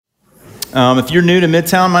If you're new to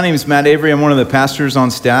Midtown, my name is Matt Avery. I'm one of the pastors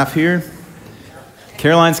on staff here.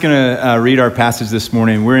 Caroline's going to read our passage this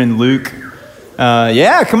morning. We're in Luke.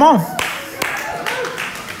 Come on.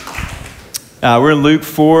 We're in Luke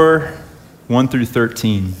 4, 1 through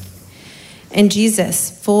 13. And Jesus,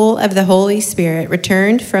 full of the Holy Spirit,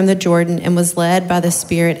 returned from the Jordan and was led by the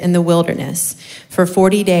Spirit in the wilderness for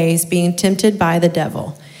 40 days, being tempted by the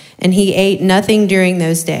devil. And he ate nothing during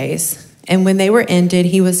those days. And when they were ended,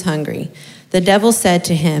 he was hungry. The devil said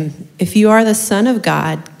to him, "If you are the Son of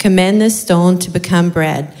God, command this stone to become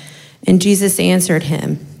bread." And Jesus answered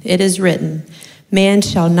him, "It is written, man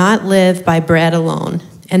shall not live by bread alone."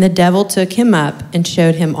 And the devil took him up and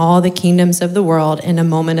showed him all the kingdoms of the world in a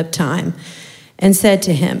moment of time, and said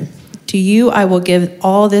to him, "To you I will give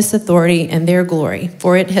all this authority and their glory,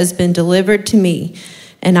 for it has been delivered to me,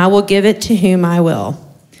 and I will give it to whom I will.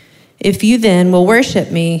 If you then will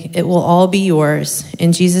worship me, it will all be yours."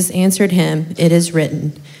 And Jesus answered him, "It is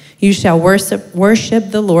written, you shall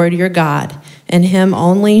worship the Lord your God, and him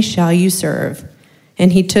only shall you serve."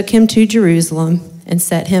 And he took him to Jerusalem and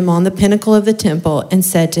set him on the pinnacle of the temple and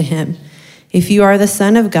said to him, "If you are the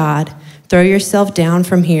Son of God, throw yourself down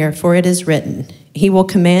from here, for it is written, he will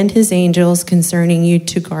command his angels concerning you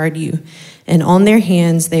to guard you, and on their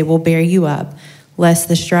hands they will bear you up, lest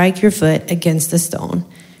thou strike your foot against a stone."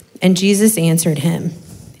 And Jesus answered him,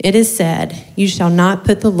 "It is said, you shall not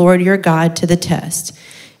put the Lord your God to the test."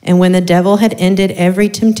 And when the devil had ended every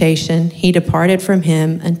temptation, he departed from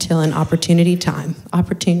him until an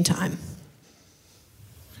opportune time.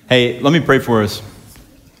 Hey, let me pray for us.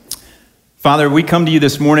 Father, we come to you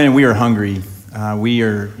this morning and we are hungry. We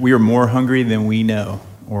are more hungry than we know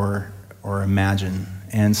or imagine.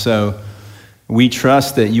 And so we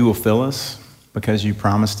trust that you will fill us, because you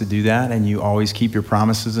promised to do that, and you always keep your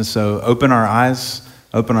promises. And so open our eyes,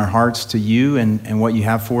 open our hearts to you and what you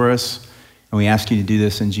have for us. And we ask you to do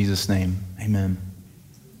this in Jesus' name. Amen.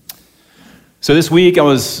 So this week I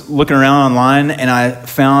was looking around online and I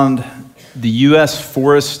found the U.S.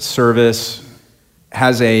 Forest Service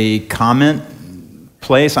has a comment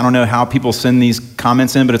place. I don't know how people send these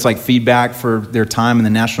comments in, but it's like feedback for their time in the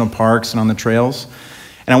national parks and on the trails.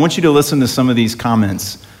 And I want you to listen to some of these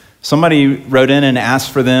comments. Somebody wrote in and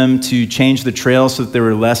asked for them to change the trails so that there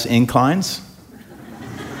were less inclines.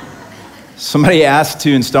 Somebody asked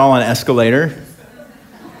to install an escalator.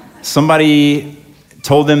 Somebody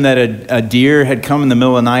told them that a deer had come in the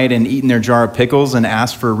middle of the night and eaten their jar of pickles and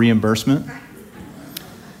asked for reimbursement.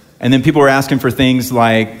 And then people were asking for things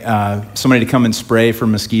like somebody to come and spray for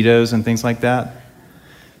mosquitoes and things like that.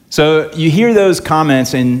 So you hear those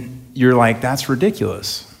comments and you're like, that's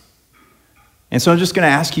ridiculous. And so I'm just going to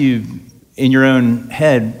ask you in your own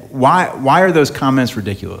head, why are those comments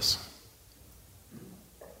ridiculous?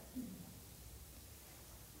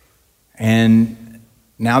 And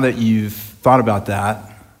now that you've thought about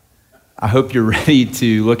that, I hope you're ready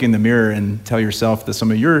to look in the mirror and tell yourself that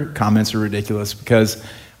some of your comments are ridiculous, because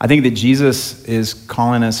I think that Jesus is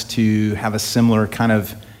calling us to have a similar kind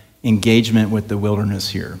of engagement with the wilderness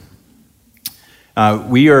here.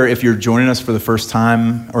 If you're joining us for the first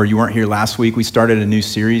time or you weren't here last week, we started a new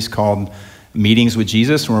series called Meetings with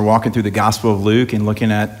Jesus, and we're walking through the Gospel of Luke and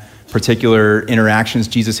looking at particular interactions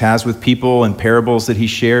Jesus has with people and parables that he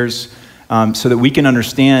shares, so that we can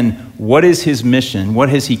understand what is his mission, what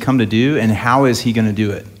has he come to do, and how is he going to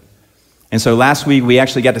do it. And so last week we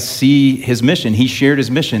actually got to see his mission. He shared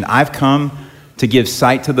his mission. I've come to give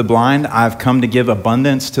sight to the blind. I've come to give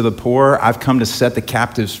abundance to the poor. I've come to set the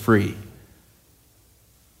captives free.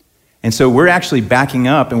 And so we're actually backing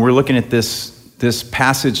up and we're looking at this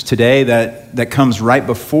passage today that comes right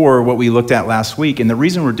before what we looked at last week. And the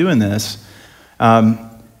reason we're doing this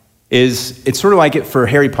is it's sort of like it for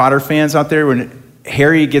Harry Potter fans out there, when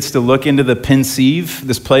Harry gets to look into the Pensieve,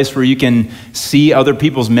 this place where you can see other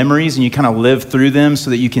people's memories and you kind of live through them so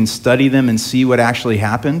that you can study them and see what actually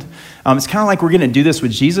happened. It's kind of like we're going to do this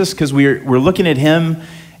with Jesus, because we're looking at him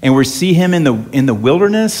and we see him in the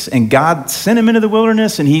wilderness, and God sent him into the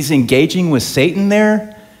wilderness, and he's engaging with Satan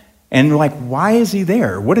there. And we're like, why is he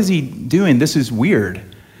there? What is he doing? This is weird.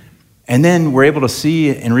 And then we're able to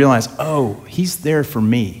see and realize, oh, he's there for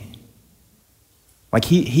me. Like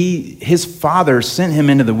his father sent him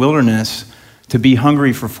into the wilderness to be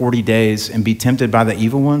hungry for 40 days and be tempted by the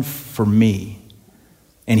evil one for me.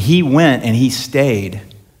 And he went and he stayed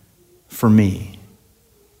for me.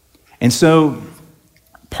 And so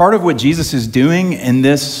part of what Jesus is doing in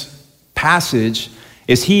this passage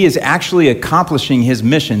is he is actually accomplishing his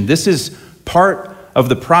mission. This is part of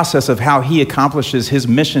the process of how he accomplishes his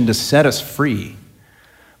mission to set us free.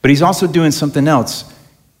 But he's also doing something else.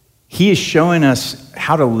 he is showing us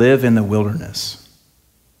how to live in the wilderness.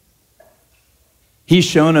 He's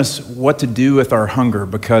shown us what to do with our hunger,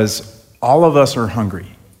 because all of us are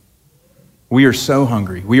hungry. We are so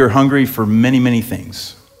hungry. We are hungry for many, many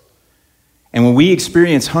things. And when we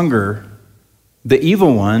experience hunger, the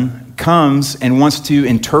evil one comes and wants to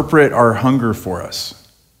interpret our hunger for us.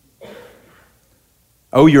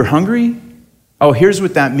 Oh, you're hungry? Oh, here's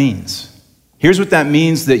what that means. Here's what that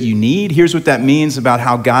means that you need. Here's what that means about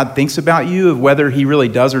how God thinks about you, of whether he really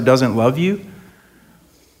does or doesn't love you.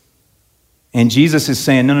 And Jesus is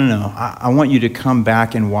saying, no. I want you to come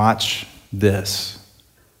back and watch this.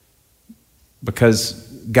 Because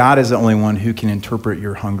God is the only one who can interpret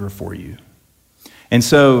your hunger for you. And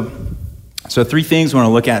so 3 things I want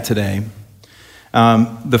to look at today.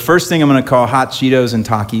 The first thing I'm going to call hot Cheetos and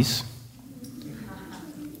Takis.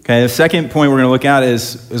 Okay, the second point we're going to look at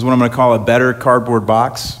is what I'm going to call a better cardboard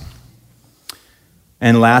box.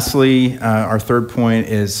 And lastly, our third point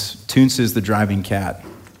is Toonces the driving cat.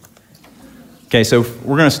 Okay, so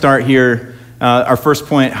we're going to start here. Our first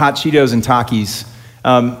point, hot Cheetos and Takis.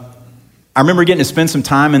 I remember getting to spend some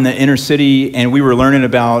time in the inner city, and we were learning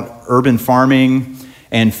about urban farming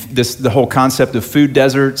and the whole concept of food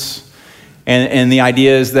deserts. And the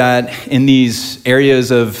idea is that in these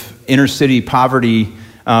areas of inner city poverty,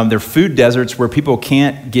 they're food deserts where people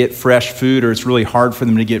can't get fresh food, or it's really hard for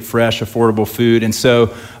them to get fresh, affordable food. And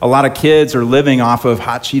so a lot of kids are living off of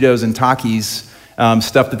hot Cheetos and Takis,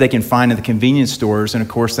 stuff that they can find at the convenience stores. And of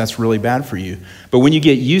course, that's really bad for you. But when you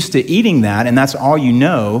get used to eating that, and that's all you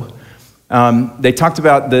know, they talked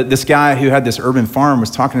about this guy who had this urban farm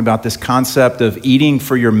was talking about this concept of eating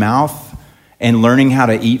for your mouth and learning how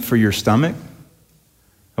to eat for your stomach.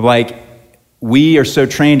 Like, we are so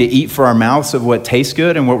trained to eat for our mouths of what tastes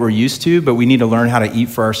good and what we're used to, but we need to learn how to eat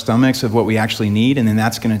for our stomachs of what we actually need, and then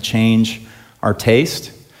that's going to change our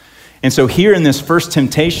taste. And so here in this first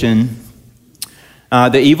temptation,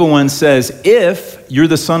 the evil one says, if you're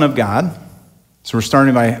the Son of God, so we're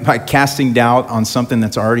starting by casting doubt on something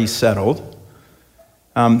that's already settled.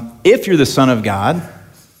 If you're the Son of God,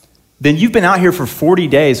 then you've been out here for 40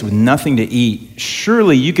 days with nothing to eat.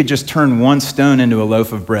 Surely you could just turn one stone into a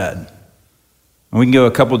loaf of bread. And we can go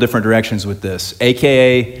a couple different directions with this.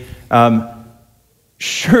 AKA,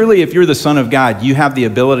 surely if you're the Son of God, you have the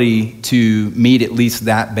ability to meet at least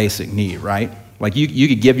that basic need, right? Like you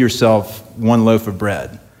could give yourself one loaf of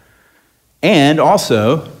bread. And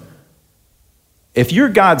also, if you're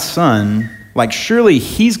God's son, like surely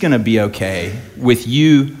he's going to be okay with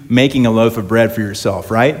you making a loaf of bread for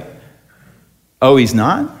yourself, right? Oh, he's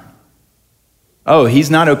not? Oh, he's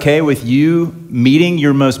not okay with you meeting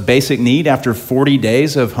your most basic need after 40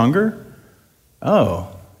 days of hunger?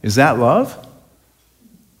 Oh, is that love?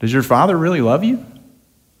 Does your Father really love you?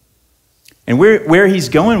 And where he's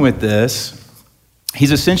going with this,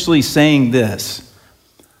 he's essentially saying this.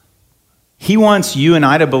 He wants you and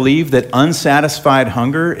I to believe that unsatisfied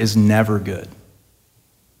hunger is never good.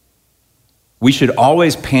 We should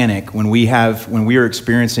always panic when we are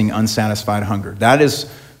experiencing unsatisfied hunger. That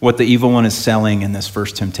is what the evil one is selling in this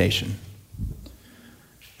first temptation.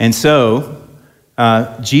 And so,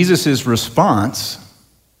 Jesus' response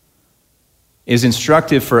is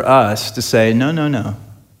instructive for us to say, no,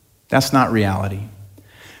 that's not reality.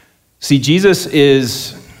 See,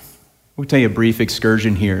 we'll tell you a brief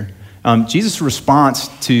excursion here. Jesus' response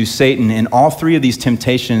to Satan in all 3 of these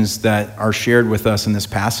temptations that are shared with us in this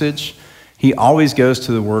passage, he always goes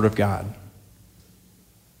to the Word of God.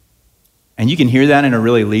 And you can hear that in a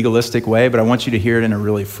really legalistic way, but I want you to hear it in a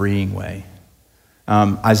really freeing way.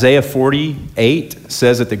 Isaiah 48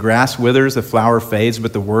 says that the grass withers, the flower fades,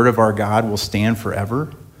 but the word of our God will stand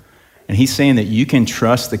forever. And he's saying that you can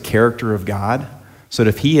trust the character of God, so that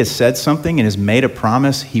if he has said something and has made a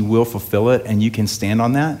promise, he will fulfill it, and you can stand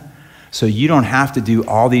on that. So you don't have to do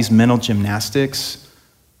all these mental gymnastics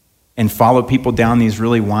and follow people down these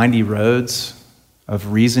really windy roads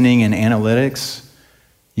of reasoning and analytics.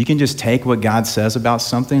 You can just take what God says about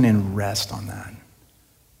something and rest on that.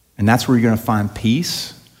 And that's where you're going to find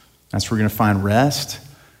peace. That's where you're going to find rest.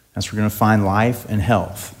 That's where you're going to find life and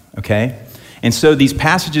health, okay? And so these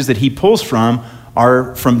passages that he pulls from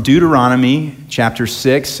are from Deuteronomy chapter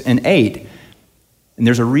 6 and 8. And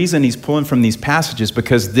there's a reason he's pulling from these passages,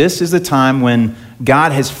 because this is the time when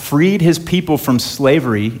God has freed his people from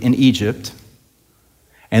slavery in Egypt,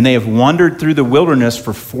 and they have wandered through the wilderness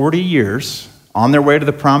for 40 years on their way to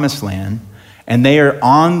the promised land, and they are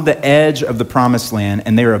on the edge of the promised land,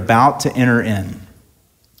 and they are about to enter in.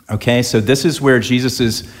 Okay, so this is where Jesus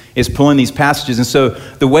is pulling these passages. And so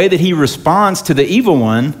the way that he responds to the evil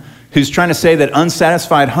one, who's trying to say that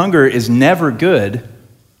unsatisfied hunger is never good,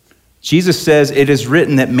 Jesus says, "It is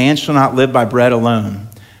written that man shall not live by bread alone."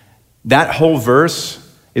 That whole verse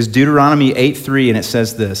is Deuteronomy 8:3, and it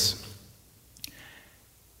says this: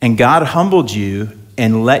 "And God humbled you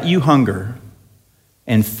and let you hunger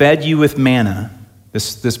and fed you with manna,"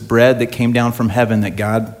 this bread that came down from heaven that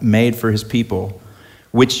God made for his people,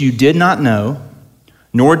 "which you did not know,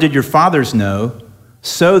 nor did your fathers know,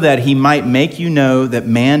 so that he might make you know that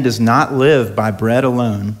man does not live by bread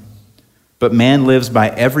alone, but man lives by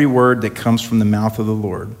every word that comes from the mouth of the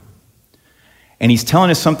Lord." And he's telling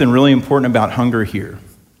us something really important about hunger here.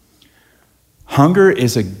 Hunger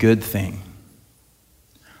is a good thing.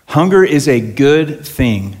 Hunger is a good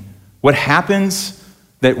thing. What happens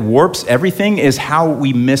that warps everything is how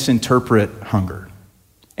we misinterpret hunger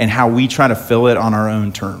and how we try to fill it on our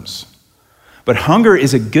own terms. But hunger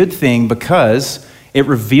is a good thing because it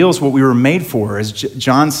reveals what we were made for. As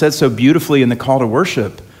John said so beautifully in the call to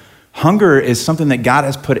worship, hunger is something that God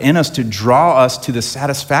has put in us to draw us to the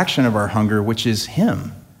satisfaction of our hunger, which is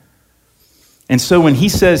him. And so when he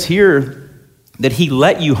says here that he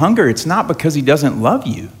let you hunger, it's not because he doesn't love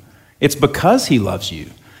you. It's because he loves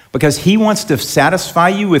you. Because he wants to satisfy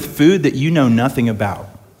you with food that you know nothing about.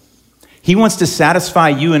 He wants to satisfy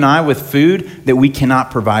you and I with food that we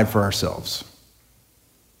cannot provide for ourselves.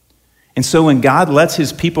 And so when God lets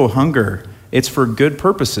his people hunger, it's for good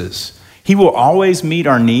purposes. He will always meet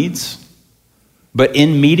our needs, but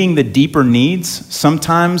in meeting the deeper needs,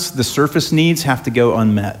 sometimes the surface needs have to go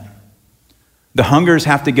unmet. The hungers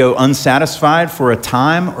have to go unsatisfied for a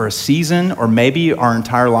time or a season or maybe our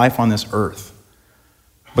entire life on this earth,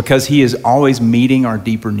 because he is always meeting our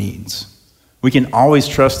deeper needs. We can always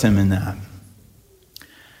trust him in that.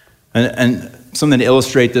 And something to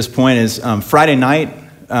illustrate this point is Friday night,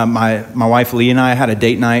 my wife Lee and I had a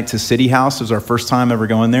date night to City House. It was our first time ever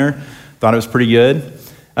going there. Thought it was pretty good.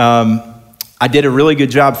 I did a really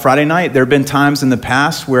good job Friday night. There have been times in the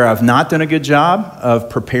past where I've not done a good job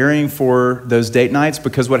of preparing for those date nights,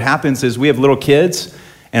 because what happens is we have little kids,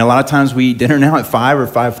 and a lot of times we eat dinner now at 5 or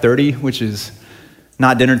 5:30, which is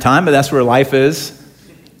not dinner time, but that's where life is.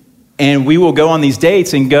 And we will go on these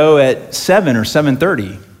dates and go at 7 or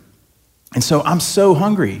 7:30. And so I'm so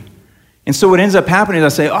hungry. And so what ends up happening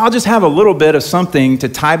is I say, I'll just have a little bit of something to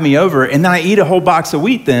tide me over. And then I eat a whole box of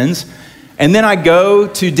Wheat Thins. And then I go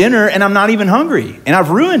to dinner and I'm not even hungry. And I've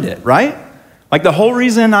ruined it, right? Like the whole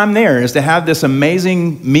reason I'm there is to have this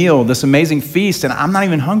amazing meal, this amazing feast, and I'm not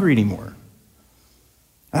even hungry anymore.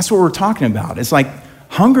 That's what we're talking about. It's like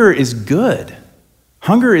hunger is good.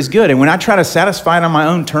 Hunger is good. And when I try to satisfy it on my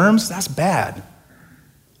own terms, that's bad.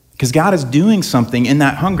 Because God is doing something in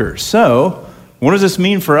that hunger. So what does this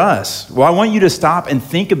mean for us? Well, I want you to stop and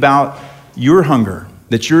think about your hunger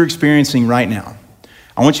that you're experiencing right now.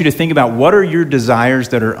 I want you to think about, what are your desires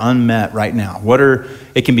that are unmet right now?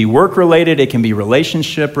 It can be work related, it can be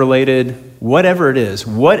relationship related, whatever it is.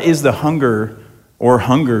 What is the hunger or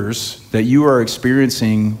hungers that you are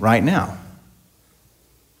experiencing right now?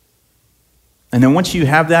 And then once you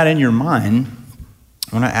have that in your mind,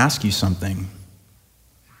 I want to ask you something.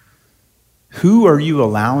 Who are you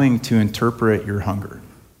allowing to interpret your hunger?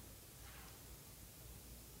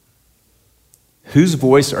 Whose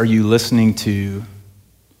voice are you listening to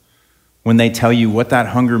when they tell you what that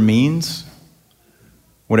hunger means,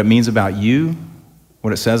 what it means about you,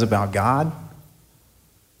 what it says about God?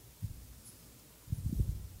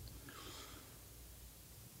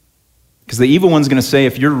 Because the evil one's going to say,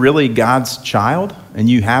 if you're really God's child and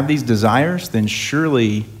you have these desires, then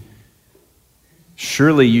surely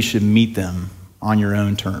you should meet them on your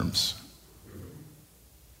own terms.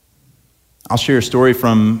 I'll share a story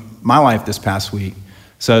from my life this past week.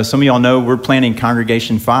 So some of y'all know we're planning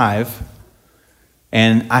Congregation 5.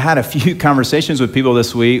 And I had a few conversations with people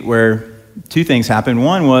this week where two things happened.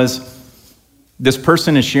 One was this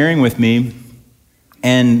person is sharing with me,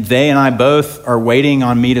 and they and I both are waiting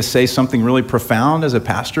on me to say something really profound as a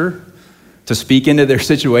pastor, to speak into their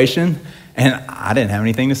situation. And I didn't have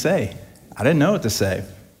anything to say. I didn't know what to say.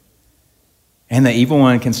 And the evil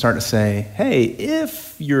one can start to say, hey,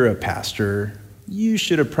 if you're a pastor, you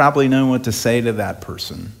should have probably known what to say to that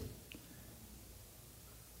person.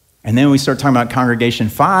 And then we start talking about Congregation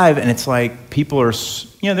 5, and it's like people are,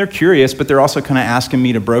 they're curious, but they're also kind of asking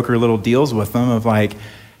me to broker little deals with them of like,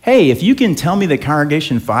 hey, if you can tell me that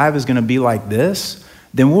Congregation 5 is going to be like this,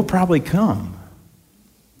 then we'll probably come.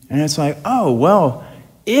 And it's like, oh, well,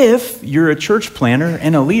 if you're a church planner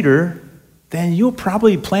and a leader, then you'll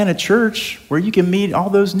probably plant a church where you can meet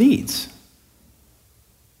all those needs.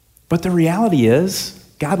 But the reality is,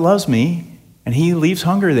 God loves me, and he leaves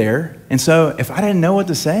hunger there. And so if I didn't know what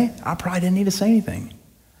to say, I probably didn't need to say anything.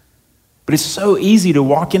 But it's so easy to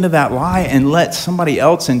walk into that lie and let somebody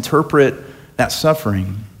else interpret that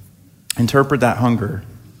suffering, interpret that hunger.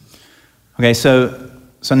 Okay, so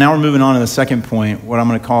now we're moving on to the second point, what I'm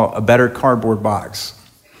going to call a better cardboard box.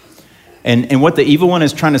 And what the evil one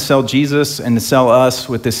is trying to sell Jesus and to sell us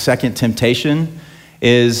with this second temptation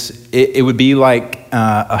is it would be like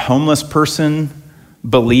a homeless person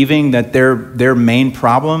believing that their main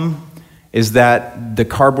problem is that the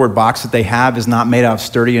cardboard box that they have is not made out of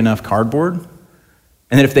sturdy enough cardboard.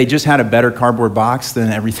 And that if they just had a better cardboard box,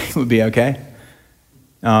 then everything would be okay.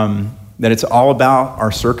 That it's all about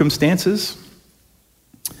our circumstances.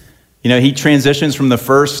 You know, he transitions from the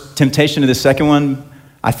first temptation to the second one,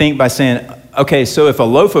 I think, by saying, okay, so if a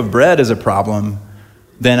loaf of bread is a problem,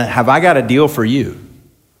 then have I got a deal for you?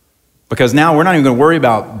 Because now we're not even going to worry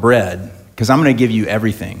about bread, because I'm going to give you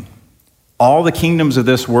everything. All the kingdoms of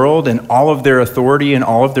this world and all of their authority and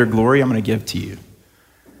all of their glory, I'm going to give to you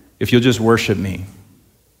if you'll just worship me.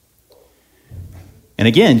 And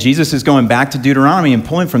again, Jesus is going back to Deuteronomy and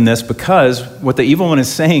pulling from this, because what the evil one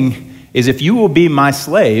is saying is, if you will be my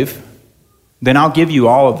slave, then I'll give you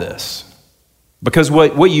all of this. Because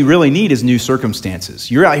what you really need is new circumstances.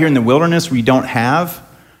 You're out here in the wilderness where you don't have,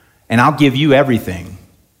 and I'll give you everything.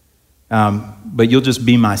 But you'll just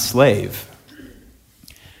be my slave.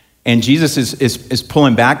 And Jesus is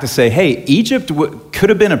pulling back to say, hey, Egypt could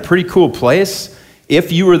have been a pretty cool place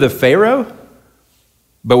if you were the Pharaoh,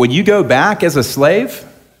 but when you go back as a slave,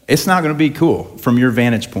 it's not going to be cool from your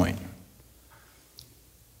vantage point.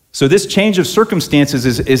 So this change of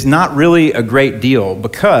circumstances is not really a great deal,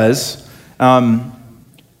 because our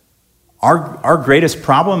greatest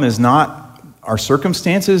problem is not our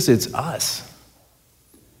circumstances, it's us.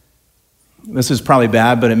 This is probably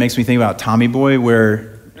bad, but it makes me think about Tommy Boy,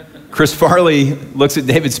 where Chris Farley looks at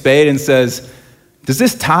David Spade and says, does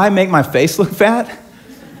this tie make my face look fat?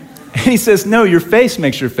 And he says, no, your face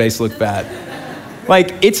makes your face look fat.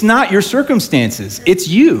 Like, it's not your circumstances, it's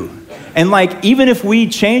you. And like, even if we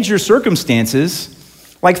change your circumstances,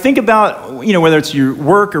 like think about, you know, whether it's your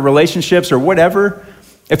work or relationships or whatever,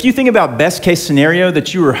 if you think about best case scenario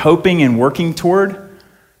that you were hoping and working toward,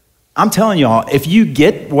 I'm telling y'all, if you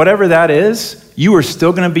get whatever that is, you are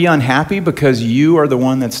still going to be unhappy because you are the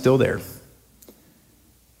one that's still there.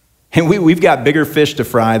 And we've got bigger fish to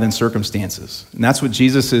fry than circumstances. And that's what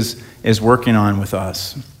Jesus is working on with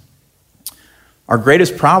us. Our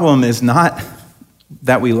greatest problem is not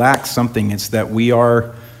that we lack something, it's that we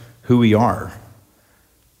are who we are.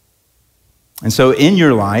 And so in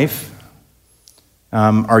your life,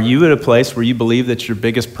 are you at a place where you believe that your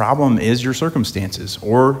biggest problem is your circumstances?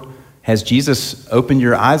 Or has Jesus opened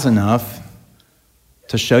your eyes enough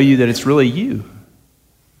to show you that it's really you?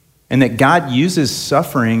 And that God uses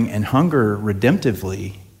suffering and hunger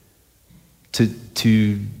redemptively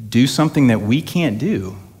to do something that we can't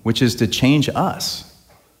do, which is to change us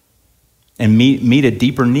and meet a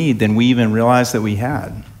deeper need than we even realized that we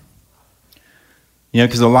had. You know,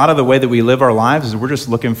 because a lot of the way that we live our lives is we're just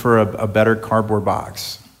looking for a better cardboard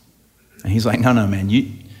box. And he's like, no, man,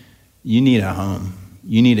 you need a home.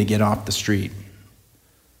 You need to get off the street.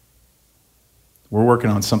 We're working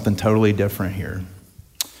on something totally different here.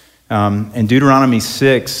 In Deuteronomy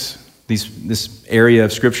 6, this area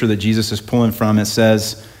of scripture that Jesus is pulling from, it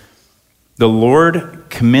says, the Lord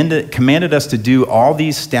commanded us to do all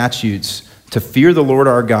these statutes to fear the Lord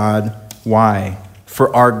our God. Why?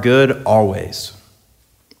 For our good always,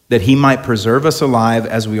 that he might preserve us alive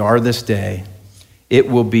as we are this day. It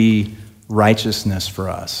will be righteousness for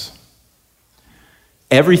us.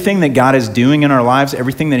 Everything that God is doing in our lives,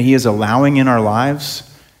 everything that he is allowing in our lives,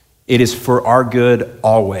 it is for our good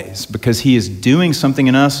always, because he is doing something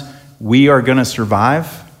in us. We are going to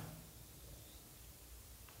survive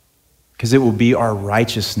because it will be our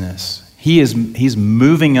righteousness. He's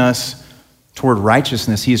moving us toward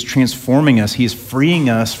righteousness. He is transforming us. He is freeing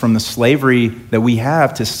us from the slavery that we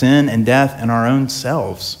have to sin and death and our own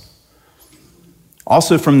selves.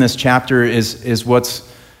 Also from this chapter is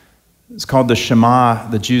it's called the Shema.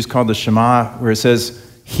 The Jews called the Shema, where it says,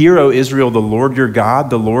 hear, O Israel, the Lord your God,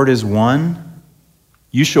 the Lord is one.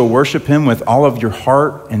 You shall worship him with all of your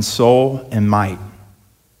heart and soul and might.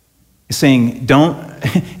 It's saying,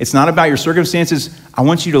 it's not about your circumstances. I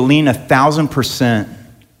want you to lean 1,000%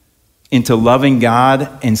 into loving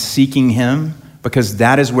God and seeking him, because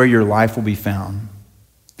that is where your life will be found.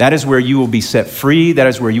 That is where you will be set free. That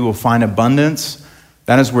is where you will find abundance.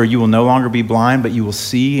 That is where you will no longer be blind, but you will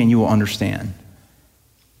see and you will understand.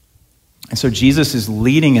 And so Jesus is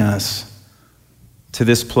leading us to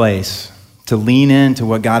this place, to lean into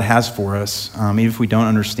what God has for us, even if we don't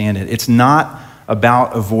understand it. It's not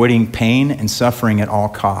about avoiding pain and suffering at all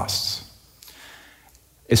costs.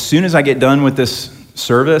 As soon as I get done with this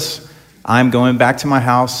service, I'm going back to my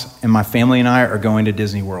house, and my family and I are going to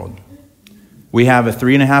Disney World. We have a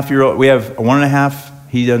 3.5-year-old, we have a 1.5,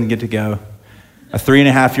 he doesn't get to go, a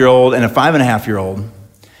 3.5-year-old and a 5.5-year-old.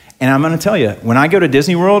 And I'm going to tell you, when I go to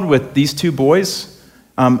Disney World with these two boys,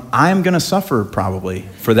 I'm going to suffer probably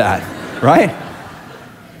for that, right?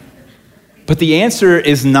 But the answer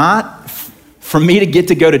is not for me to get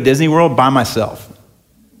to go to Disney World by myself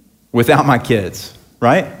without my kids,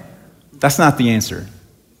 right? That's not the answer.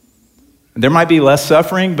 There might be less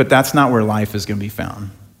suffering, but that's not where life is going to be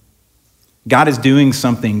found. God is doing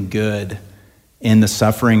something good in the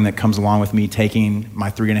suffering that comes along with me taking my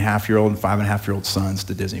 3.5-year-old and 5.5-year-old sons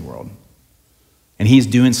to Disney World. And he's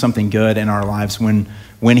doing something good in our lives when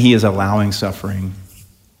he is allowing suffering.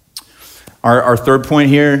 Our third point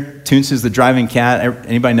here, Toons is the driving cat.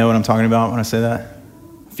 Anybody know what I'm talking about when I say that?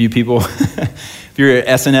 A few people. If you're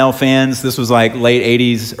SNL fans, this was like late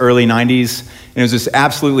 80s, early 90s. And it was this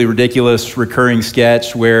absolutely ridiculous recurring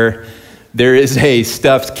sketch where there is a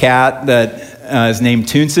stuffed cat that is named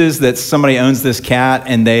Toonses, that somebody owns this cat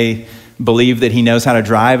and they believe that he knows how to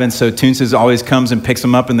drive. And so Toonses always comes and picks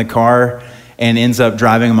him up in the car and ends up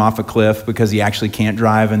driving him off a cliff because he actually can't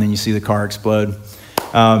drive, and then you see the car explode.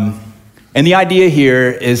 And the idea here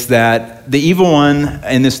is that the evil one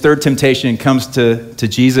in this third temptation comes to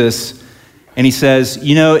Jesus, and he says,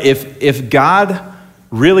 you know, if God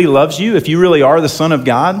really loves you, if you really are the Son of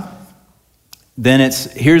God, then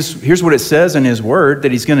here's what it says in his word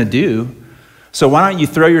that he's going to do. So why don't you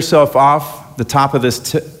throw yourself off the top of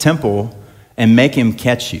this temple and make him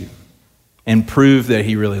catch you and prove that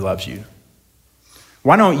he really loves you?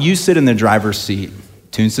 Why don't you sit in the driver's seat,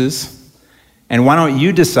 Toonses? And why don't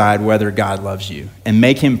you decide whether God loves you and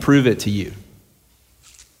make him prove it to you?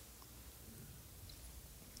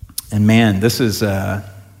 And man, this is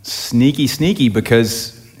sneaky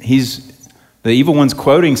because the evil one's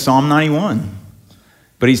quoting Psalm 91,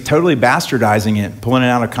 but he's totally bastardizing it, pulling it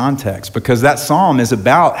out of context, because that psalm is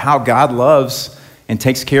about how God loves and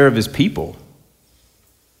takes care of his people.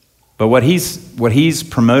 But what he's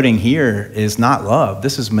promoting here is not love.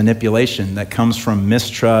 This is manipulation that comes from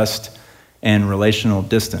mistrust and relational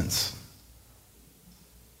distance.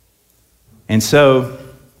 And so,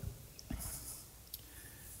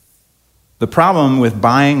 the problem with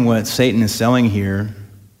buying what Satan is selling here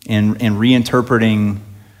and reinterpreting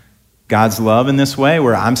God's love in this way,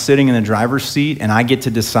 where I'm sitting in the driver's seat and I get to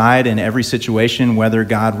decide in every situation whether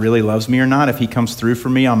God really loves me or not, if he comes through for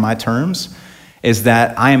me on my terms, is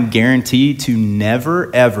that I am guaranteed to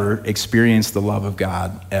never, ever experience the love of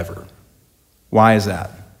God, ever. Why is that?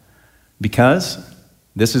 Because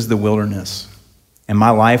this is the wilderness, and my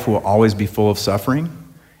life will always be full of suffering.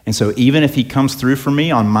 And so even if he comes through for me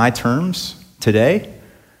on my terms today,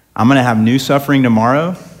 I'm going to have new suffering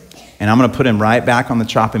tomorrow, and I'm going to put him right back on the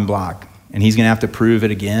chopping block. And he's going to have to prove it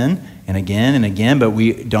again and again and again, but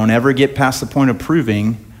we don't ever get past the point of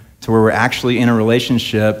proving to where we're actually in a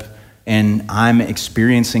relationship and I'm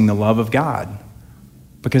experiencing the love of God.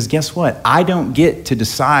 Because guess what? I don't get to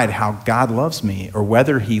decide how God loves me or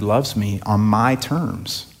whether he loves me on my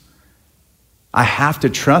terms. I have to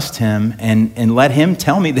trust him and let him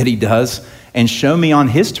tell me that he does and show me on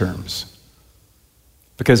his terms.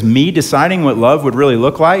 Because me deciding what love would really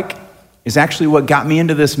look like is actually what got me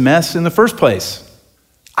into this mess in the first place.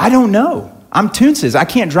 I don't know. I'm Toonses. I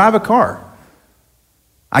can't drive a car.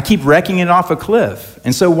 I keep wrecking it off a cliff.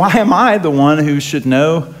 And so why am I the one who should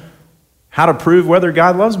know how to prove whether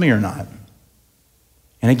God loves me or not?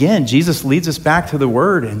 And again, Jesus leads us back to the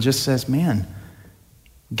word and just says, man,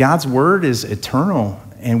 God's word is eternal,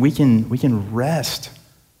 and we can rest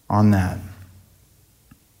on that.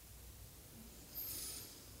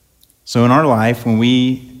 So in our life, when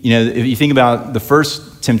if you think about the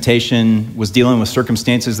first temptation was dealing with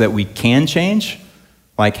circumstances that we can change,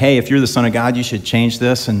 like, hey, if you're the Son of God, you should change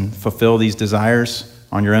this and fulfill these desires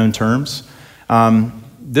on your own terms.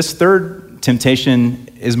 This third temptation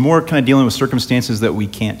is more kind of dealing with circumstances that we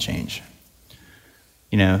can't change.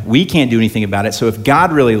 We can't do anything about it. So if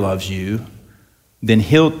God really loves you, then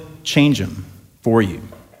he'll change them for you.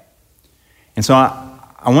 And so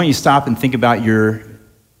I want you to stop and think about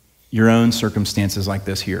your own circumstances like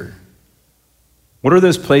this here. What are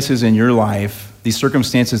those places in your life, these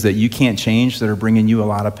circumstances that you can't change, that are bringing you a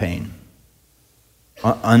lot of pain?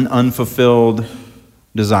 Unfulfilled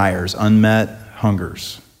desires, unmet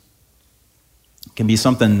hungers. It can be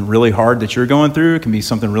something really hard that you're going through. It can be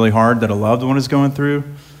something really hard that a loved one is going through.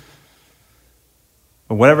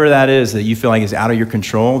 But whatever that is that you feel like is out of your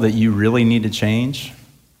control, that you really need to change,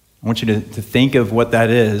 I want you to think of what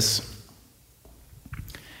that is.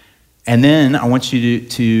 And then I want you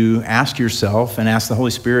to ask yourself and ask the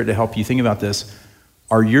Holy Spirit to help you think about this.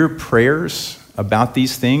 Are your prayers about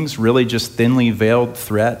these things really just thinly veiled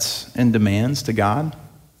threats and demands to God?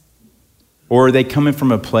 Or are they coming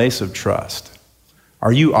from a place of trust?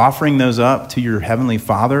 Are you offering those up to your Heavenly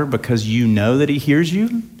Father because you know that He hears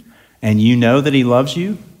you and you know that He loves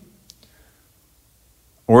you?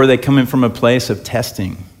 Or are they coming from a place of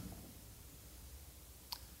testing?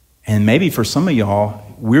 And maybe for some of y'all,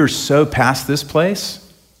 we're so past this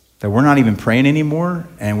place that we're not even praying anymore,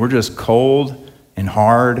 and we're just cold and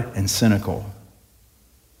hard and cynical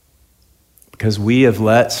because we have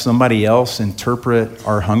let somebody else interpret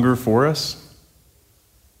our hunger for us,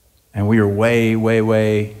 and we are way, way,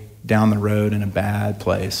 way down the road in a bad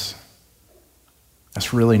place.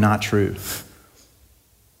 That's really not true.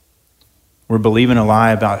 We're believing a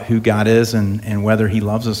lie about who God is and whether He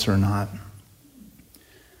loves us or not.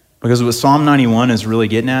 Because what Psalm 91 is really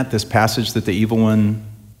getting at, this passage that the evil one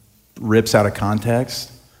rips out of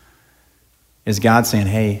context, is God saying,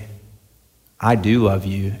 hey, I do love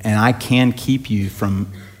you, and I can keep you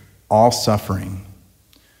from all suffering.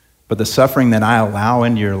 But the suffering that I allow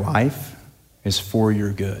into your life is for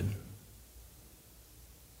your good.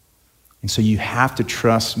 And so you have to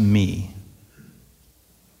trust me.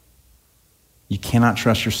 You cannot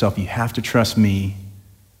trust yourself. You have to trust me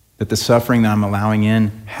that the suffering that I'm allowing in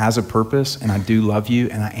has a purpose, and I do love you,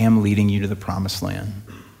 and I am leading you to the promised land.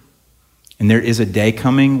 And there is a day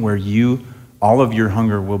coming where all of your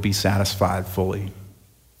hunger will be satisfied fully.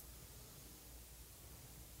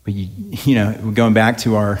 But going back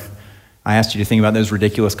to I asked you to think about those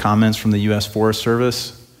ridiculous comments from the U.S. Forest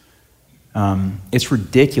Service. It's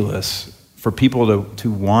ridiculous for people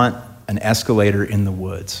to want an escalator in the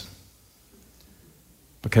woods,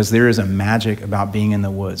 because there is a magic about being in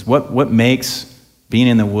the woods. What makes being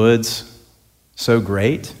in the woods so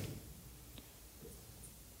great?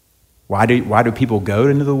 Why do people go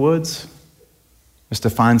into the woods? It's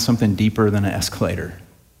to find something deeper than an escalator.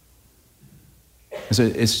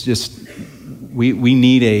 It's just, we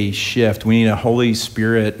need a shift. We need a Holy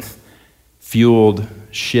Spirit-fueled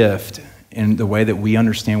shift in the way that we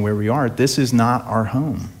understand where we are. This is not our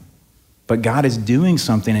home. But God is doing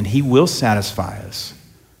something, and He will satisfy us.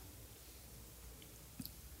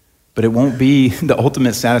 But it won't be the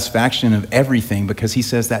ultimate satisfaction of everything, because He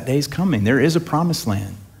says that day's coming. There is a promised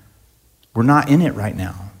land. We're not in it right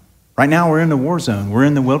now. Right now we're in the war zone. We're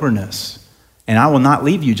in the wilderness. And I will not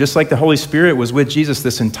leave you. Just like the Holy Spirit was with Jesus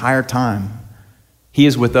this entire time, He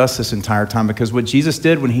is with us this entire time, because what Jesus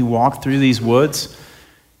did when He walked through these woods,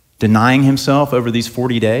 denying Himself over these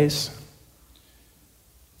 40 days,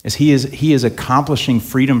 is He is accomplishing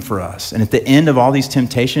freedom for us. And at the end of all these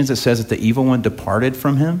temptations, it says that the evil one departed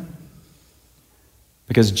from Him,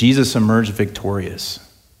 because Jesus emerged victorious.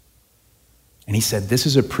 And He said, this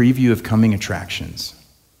is a preview of coming attractions,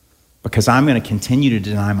 because I'm going to continue to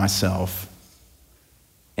deny myself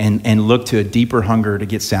and look to a deeper hunger to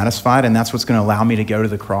get satisfied, and that's what's going to allow me to go to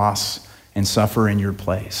the cross and suffer in your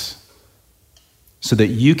place, so that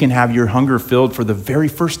you can have your hunger filled for the very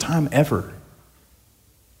first time ever.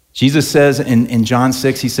 Jesus says in John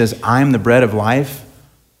 6, He says, I am the bread of life,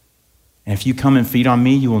 and if you come and feed on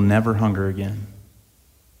me, you will never hunger again.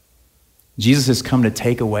 Jesus has come to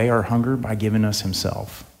take away our hunger by giving us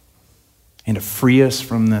Himself, and to free us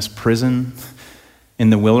from this prison in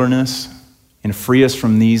the wilderness, and to free us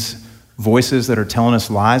from these voices that are telling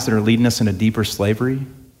us lies that are leading us into deeper slavery.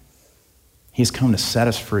 He's come to set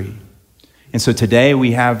us free. And so today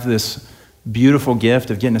we have this beautiful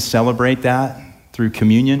gift of getting to celebrate that through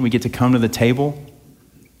communion. We get to come to the table,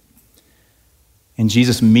 and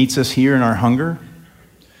Jesus meets us here in our hunger.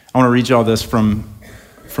 I want to read you all this from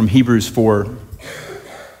Hebrews 4.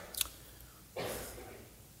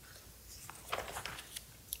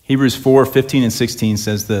 Hebrews 4, 15 and 16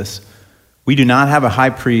 says this: we do not have a high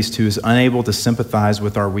priest who is unable to sympathize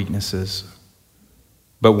with our weaknesses,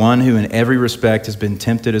 but one who in every respect has been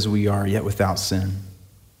tempted as we are, yet without sin.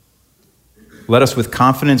 Let us with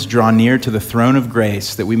confidence draw near to the throne of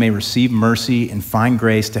grace, that we may receive mercy and find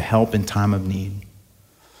grace to help in time of need.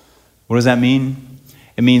 What does that mean?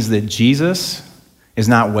 It means that Jesus is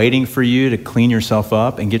not waiting for you to clean yourself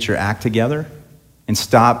up and get your act together and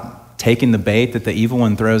stop taking the bait that the evil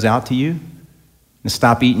one throws out to you and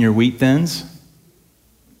stop eating your wheat thins.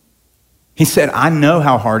 He said, I know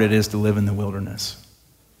how hard it is to live in the wilderness.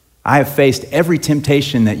 I have faced every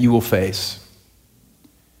temptation that you will face.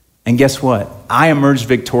 And guess what? I emerged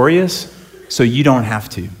victorious, so you don't have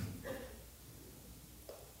to.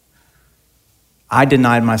 I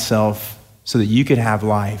denied myself so that you could have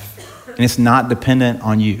life, and it's not dependent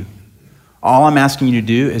on you. All I'm asking you to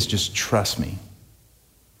do is just trust me.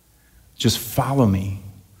 Just follow me.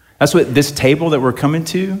 That's what this table that we're coming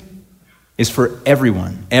to is for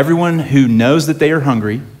everyone. Everyone who knows that they are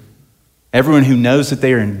hungry, everyone who knows that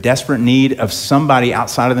they are in desperate need of somebody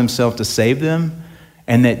outside of themselves to save them,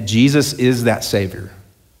 and that Jesus is that Savior.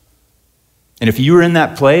 And if you are in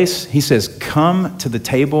that place, he says, come to the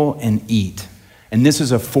table and eat. And this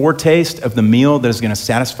is a foretaste of the meal that is going to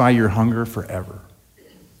satisfy your hunger forever.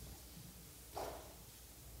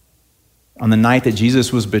 On the night that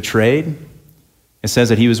Jesus was betrayed, it says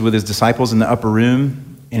that he was with his disciples in the upper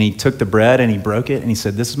room, and he took the bread and he broke it, and he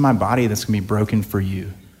said, this is my body that's going to be broken for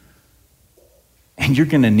you. And you're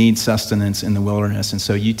going to need sustenance in the wilderness, and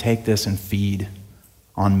so you take this and feed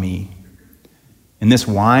on me. And this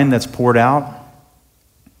wine that's poured out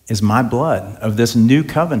is my blood of this new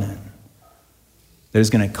covenant that is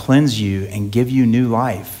going to cleanse you and give you new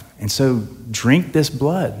life. And so drink this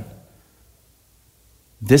blood.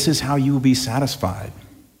 This is how you will be satisfied.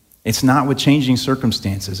 It's not with changing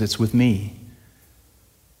circumstances, it's with me.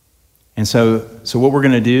 And so what we're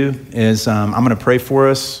going to do is I'm going to pray for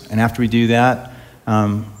us, and after we do that,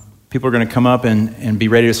 people are going to come up and be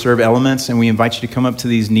ready to serve elements, and we invite you to come up to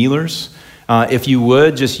these kneelers. If you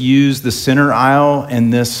would, just use the center aisle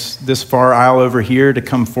and this far aisle over here to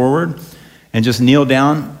come forward and just kneel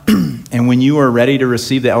down. And when you are ready to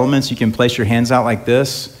receive the elements, you can place your hands out like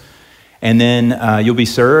this, and then you'll be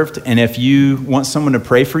served. And if you want someone to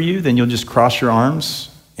pray for you, then you'll just cross your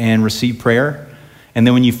arms and receive prayer. And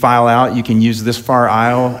then when you file out, you can use this far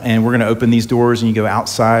aisle, and we're going to open these doors, and you go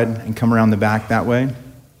outside and come around the back that way.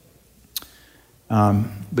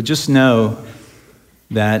 But just know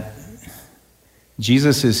that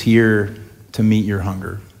Jesus is here to meet your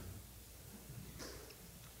hunger.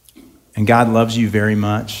 And God loves you very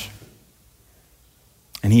much,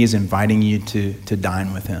 and he is inviting you to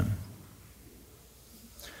dine with him.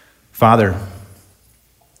 Father,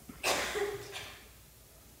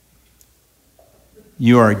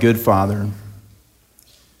 you are a good father.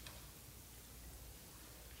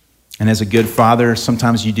 And as a good father,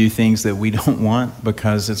 sometimes you do things that we don't want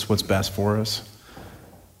because it's what's best for us.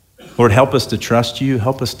 Lord, help us to trust you.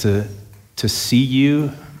 Help us to see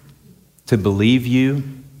you, to believe you.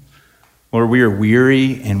 Lord, we are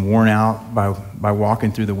weary and worn out by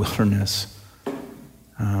walking through the wilderness.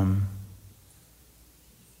 And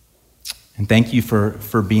thank you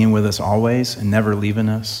for being with us always and never leaving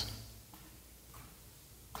us.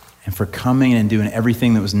 And for coming and doing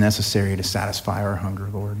everything that was necessary to satisfy our hunger,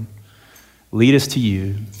 Lord. Lead us to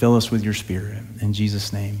you. Fill us with your Spirit. In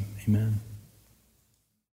Jesus' name, amen.